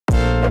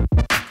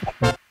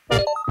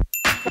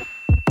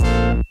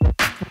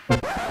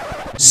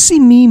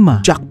Si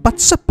Mima Jackpot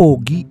sa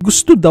Pogi.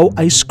 Gusto daw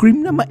ice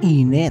cream na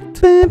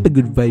mainit.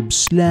 Good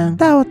vibes lang,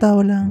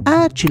 tawa-tawa lang,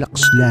 at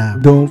chillax lang.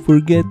 Don't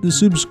forget to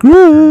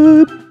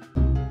subscribe!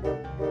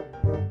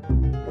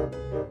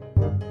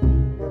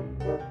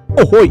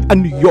 Ohoy,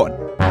 ano yon?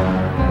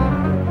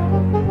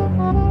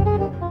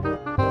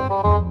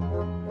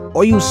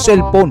 O yung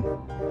cellphone?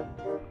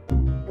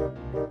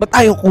 Ba't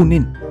ayaw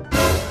kunin?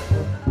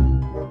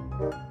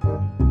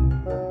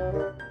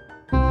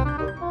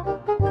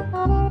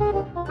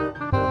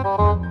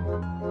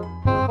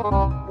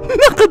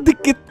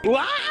 Nakadikit.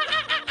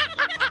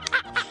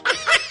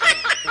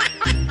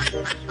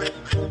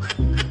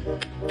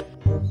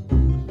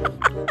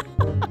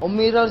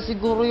 Umiral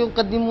siguro yung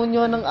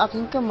kadimonyo ng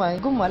aking kamay.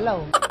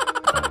 Gumalaw.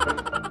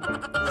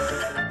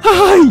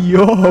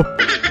 Hayop.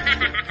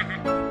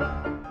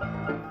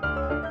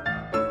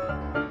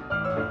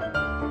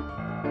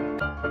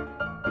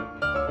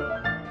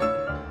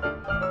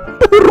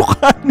 Puro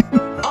kanin.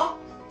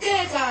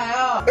 Okay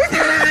kayo.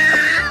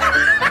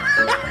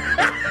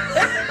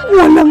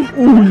 Walang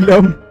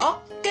ulam.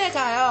 Okay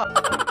kayo.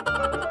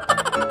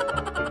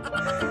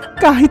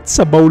 Kahit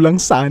sabaw lang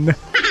sana.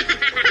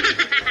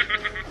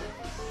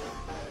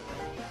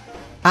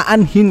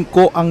 Aanhin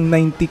ko ang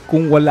 90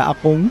 kung wala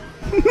akong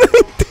 90.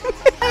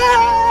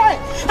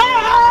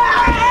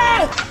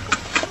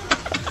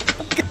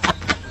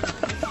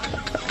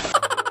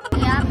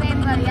 Kuya,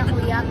 Pembarya,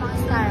 kuya, pang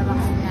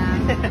Starbucks na.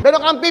 Meron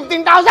kang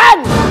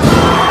 15,000!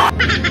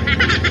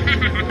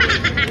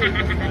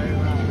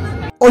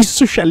 Oy,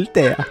 social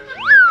te ah.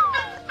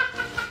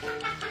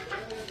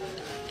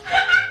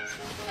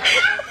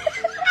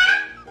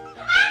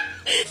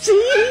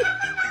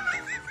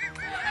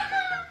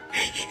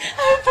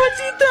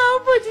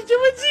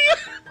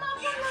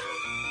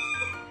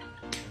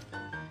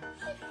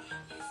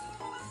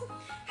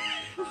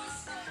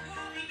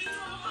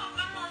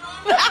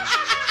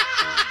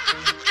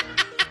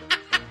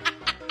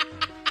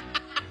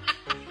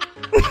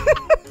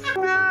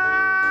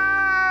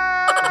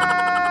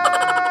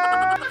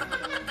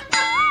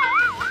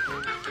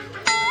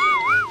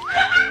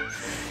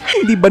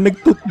 Hindi ba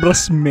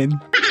nag-toothbrush men?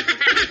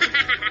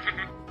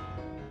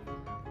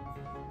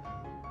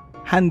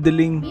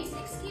 Handling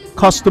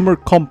customer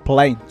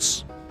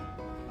complaints.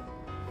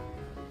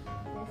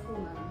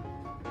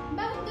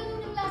 Bakit ganun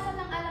yung lasa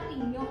ng alak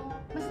ninyo?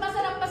 Mas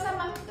masarap pa sa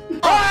mga...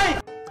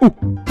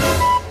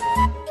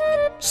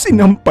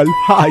 Sinampal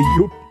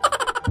hayop.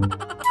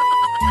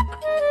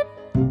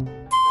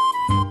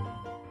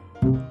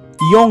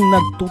 Yung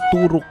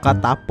nagtuturo ka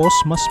tapos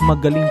mas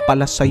magaling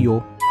pala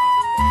sa'yo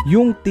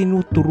yung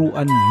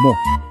tinuturuan mo.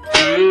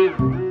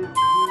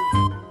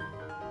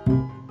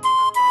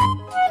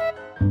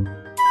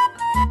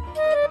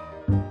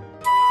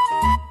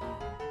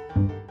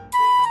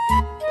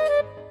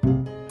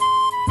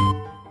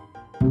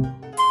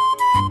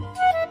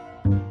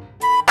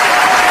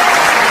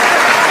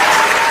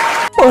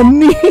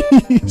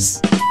 Panis!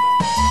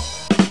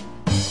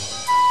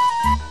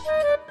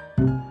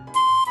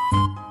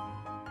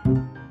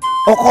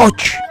 O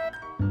coach!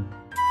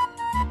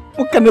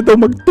 Huwag ka na daw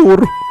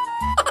magturo.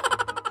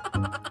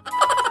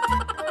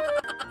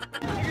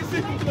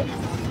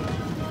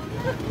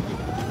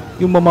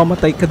 Yung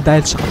mamamatay ka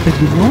dahil sa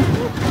katabi mo?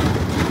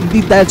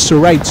 Hindi dahil sa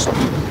rides.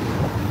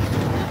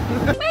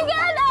 May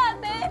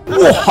ate!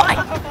 Why?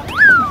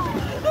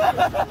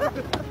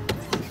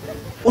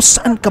 O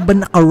saan ka ba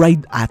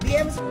naka-ride ate?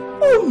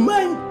 Oh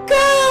my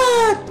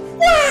God!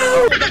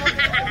 Wow!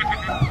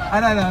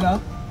 Ano?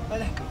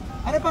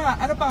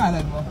 Ano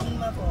pangalan mo?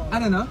 Mima po.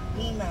 Ano no?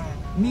 Mima.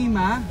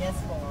 Mima? Yes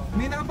po.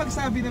 May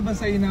nakapagsabi na ba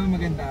sa'yo na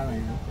maganda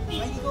ngayon?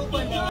 Ay, ikaw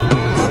pala.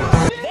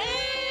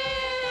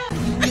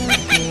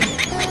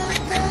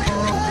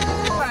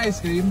 Ice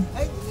cream?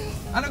 Ay,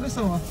 Ano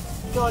gusto mo?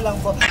 ikaw lang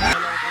po.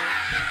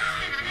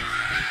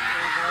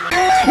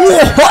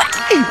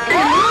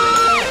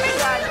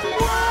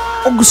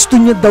 O gusto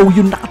niya daw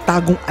yung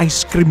nakatagong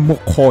ice cream mo,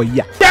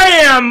 Koya?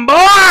 Damn,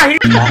 boy!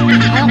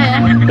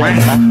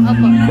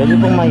 Pwede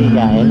pong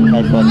mahihain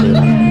kahit konti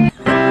lang.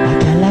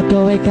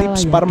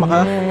 Tips para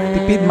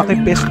makatipid,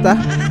 makipesta.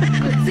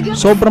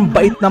 Sobrang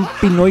bait ng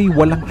Pinoy,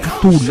 walang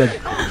katulad.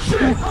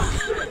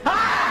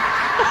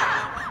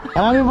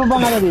 Marami po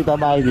bang ano dito?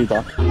 Bahay dito?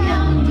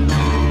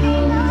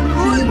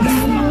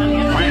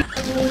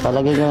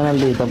 Palagay nyo na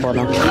dito po.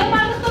 No?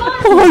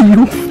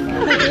 Ayun.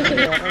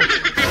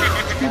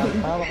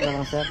 Hawak na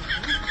lang, sir.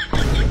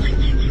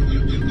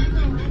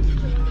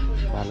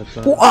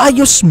 O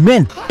ayos,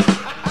 men. Kakainin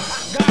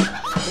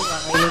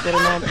ko rin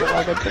naman po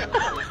agad po.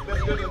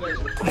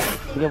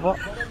 Sige po.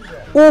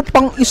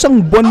 Upang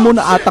isang buwan mo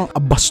na atang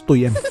abasto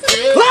yan.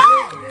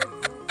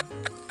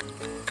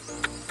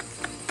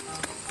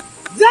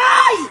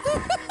 Zay!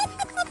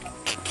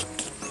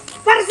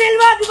 Parcel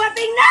mo,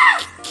 dumating na!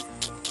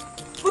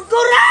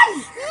 Kulturan!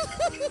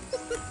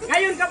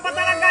 Ngayon ka pa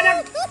talaga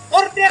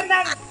nag-order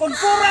ng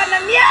kulturan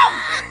ng niyam!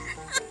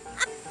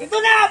 Ito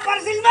na,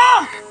 parcel mo!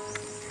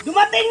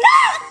 Dumating na!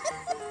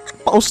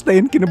 Paus na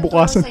yan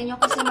kinabukasan. Sa inyo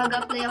kasi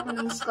mag-apply ako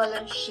ng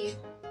scholarship.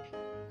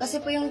 Kasi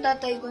po yung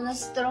tatay ko na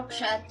stroke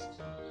siya at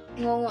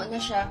ngungo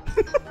na siya.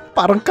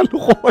 Parang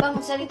kalukuhan.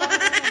 Bang, salita ko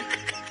na.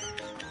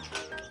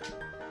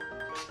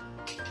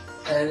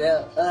 Hello,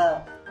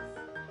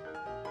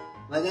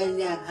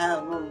 magandang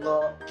hapon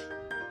po.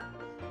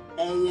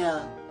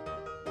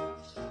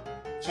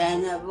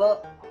 Sana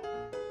po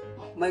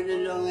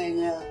matulungan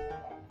niyo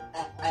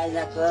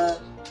anak ko.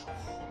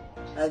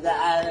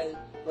 Mag-aaral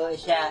po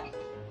siya.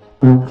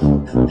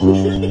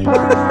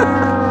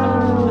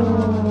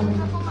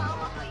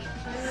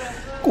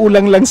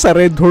 Kulang lang sa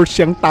red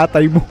horse yung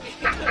tatay mo.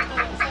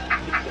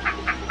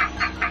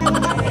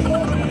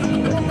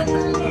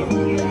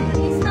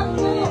 Stop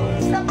mo!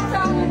 Stop sa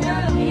ano niya!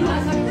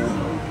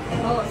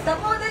 Oh, stop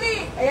mo,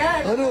 dali!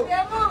 Ayan!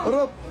 Kaya mo!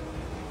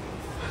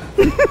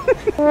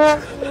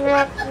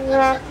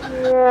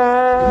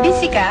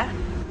 Busy ka?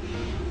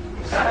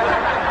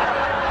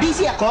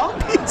 Busy ako?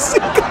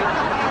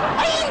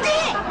 Ay, hindi!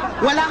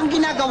 Wala akong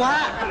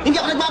ginagawa. Hindi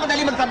ako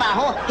nagmamadali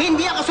magtrabaho.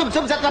 Hindi ako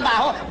sub-sub sa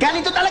trabaho.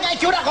 Ganito talaga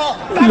itsura ko.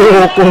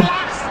 Loko.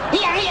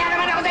 Hiya-hiya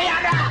naman ako,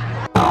 Diana!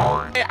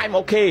 I'm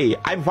okay.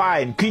 I'm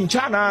fine.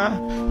 Quinchana.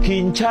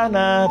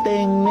 Quinchana.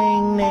 Ting,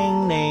 ning, ning,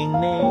 ning,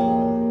 ning.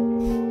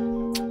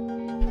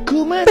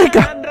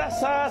 Kumataan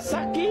rasa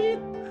sakit.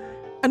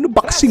 Ano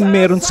ba kasing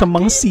meron sa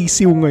mga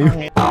sisiw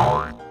ngayon?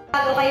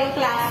 Bago kayong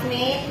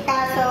classmate,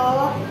 kaso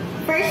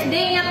first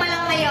day niya pa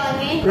lang ngayon.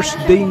 First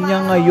day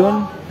niya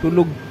ngayon,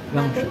 tulog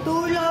lang siya.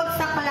 Tutulog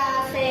sa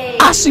klase.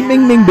 Ah, si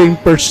Ming Ming ba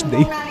yung first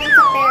day? Namin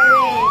sa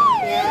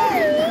parents.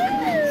 Yan.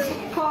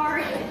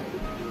 Core.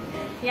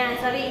 Yan,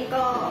 sabihin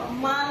ko,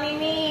 Mami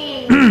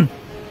Ming.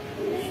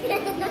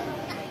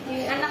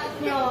 Yung anak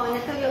nyo,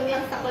 natulog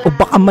yan sa klase. O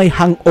baka may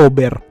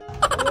hangover.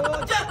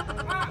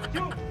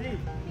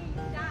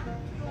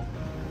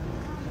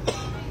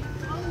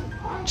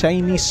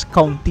 Chinese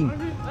counting.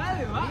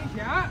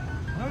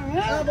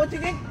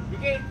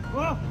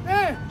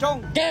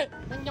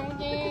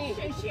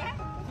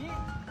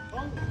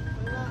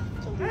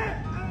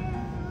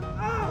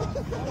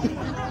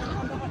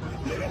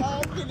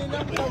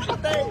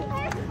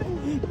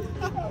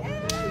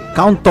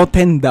 Count to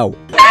 10 daw.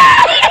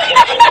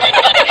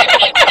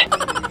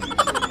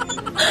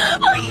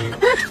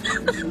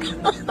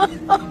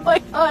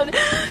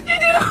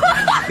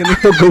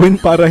 Ganito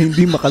gawin para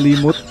hindi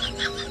makalimot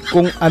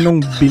kung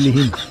anong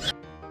bilihin.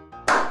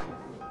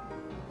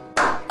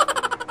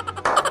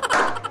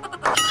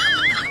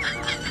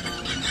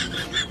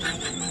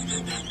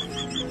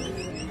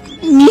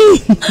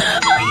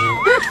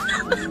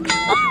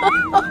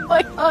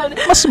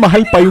 Mas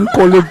mahal pa yung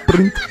colored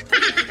print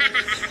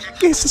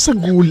kesa sa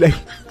gulay.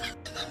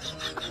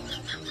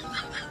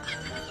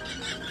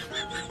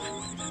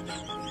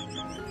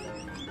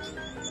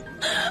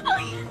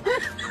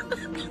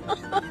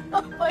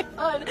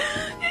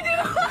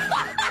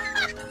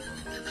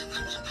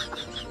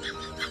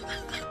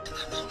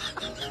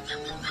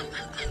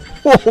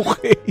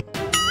 Okay.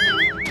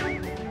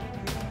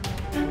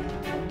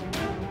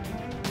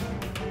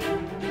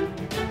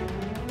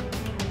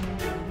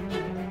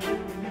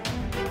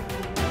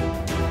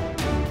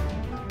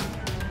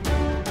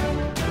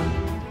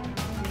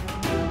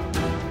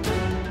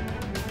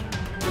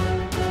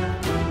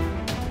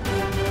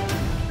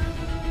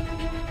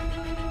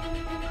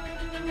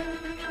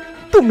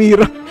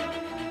 Tumira.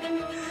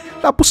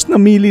 Tapos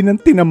namili ng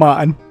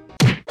tinamaan.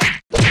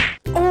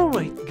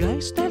 Alright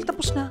guys, dahil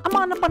tapos na ang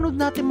mga napanood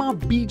natin mga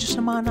videos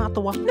na mga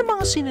nakatawa ng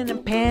mga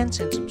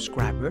sinanempans and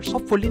subscribers.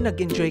 Hopefully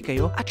nag-enjoy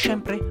kayo at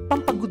syempre,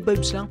 pampag-good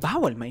vibes lang.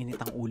 Bawal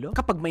mainit ang ulo.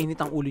 Kapag mainit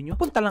ang ulo nyo,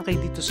 punta lang kayo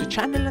dito sa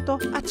channel na to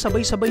at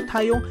sabay-sabay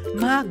tayong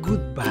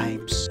mag-good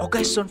vibes. Oh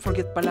guys, don't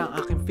forget pala ang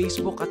aking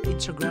Facebook at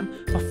Instagram.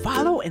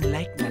 Pa-follow and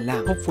like na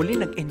lang. Hopefully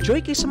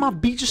nag-enjoy kayo sa mga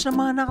videos na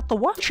mga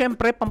nakatawa.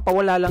 Syempre,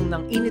 pampawala lang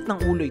ng init ng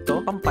ulo ito,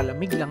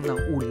 pampalamig lang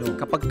ng ulo.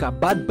 Kapag ka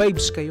bad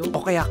vibes kayo,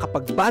 o kaya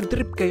kapag bad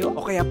trip kayo,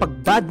 o kaya pag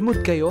bad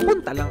mood kayo,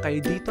 punta lang kayo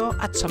dito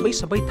at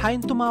sabay-sabay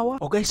tayong tumawa.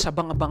 O guys,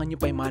 abang-abangan nyo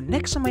pa yung mga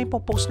next na may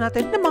popost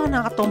natin ng mga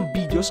nakatawang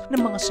videos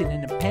ng mga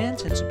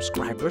sinanempans and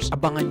subscribers.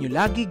 Abangan nyo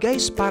lagi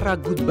guys para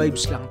good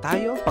vibes lang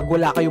tayo. Pag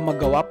wala kayong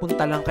magawa,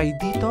 punta lang kayo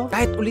dito.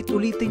 Kahit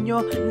ulit-ulitin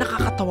nyo,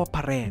 nakakatawa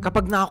pa rin.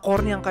 Kapag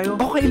nakakornian kayo,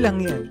 okay lang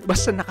yan.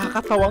 Basta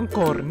nakakatawang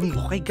corny.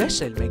 Okay guys,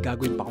 dahil may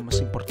gagawin pa ako mas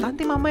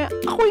importante mamaya,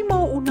 ako'y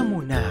mauuna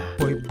muna.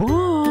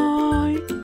 Bye-bye!